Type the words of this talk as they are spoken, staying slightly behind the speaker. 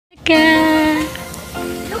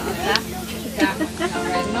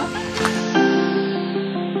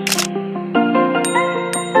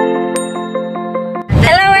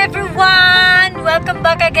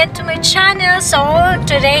my channel. So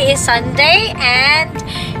today is Sunday and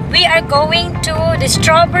we are going to the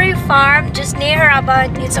strawberry farm just near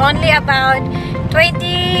it's only about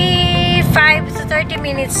 25 to 30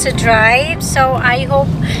 minutes to drive. So I hope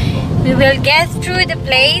we will get through the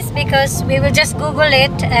place because we will just Google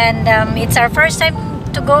it, and it's our first time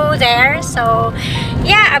to go there. So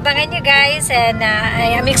yeah, abangan you guys, and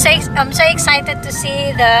I'm so excited to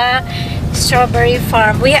see the strawberry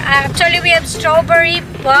farm. We have strawberry,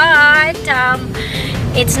 but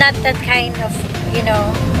it's not that kind of, you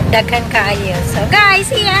know, dagan kaayo. So guys,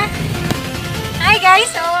 yeah. Hi guys.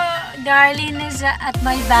 So Darlene is at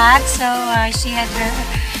my back, so she had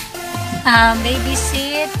her baby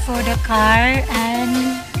seat for the car,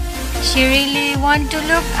 and she really want to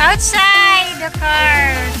look outside the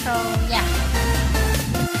car. So yeah,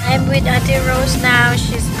 I'm with Ate Rose now.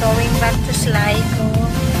 She's going back to Sligo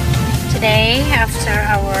today after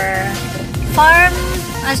our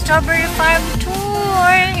strawberry farm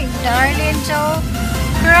tour in Darlington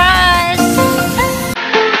Grass.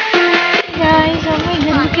 Guys, oh my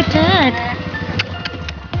god, look at that.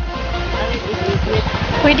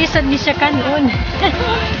 Pwede sad ni siya kanon.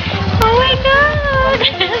 Oh my god!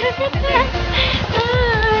 Look at that!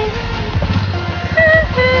 Hi!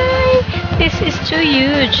 Hi! This is too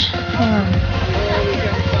huge.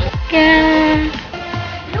 Yeah.